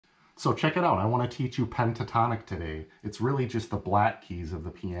So check it out. I want to teach you pentatonic today. It's really just the black keys of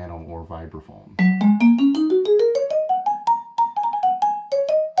the piano or vibraphone.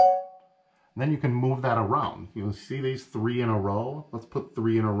 Then you can move that around. You'll see these 3 in a row. Let's put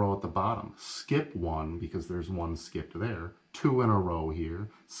 3 in a row at the bottom. Skip 1 because there's 1 skipped there. 2 in a row here.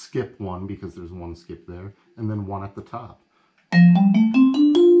 Skip 1 because there's 1 skipped there. And then 1 at the top.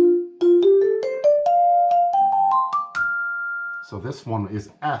 So this one is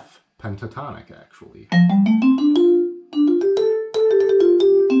F pentatonic, actually.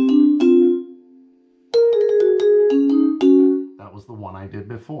 That was the one I did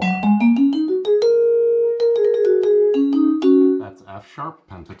before. That's F sharp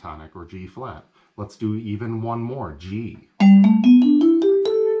pentatonic, or G flat. Let's do even one more, G.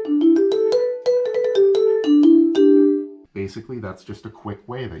 Basically, that's just a quick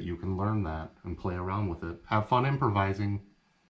way that you can learn that and play around with it. Have fun improvising.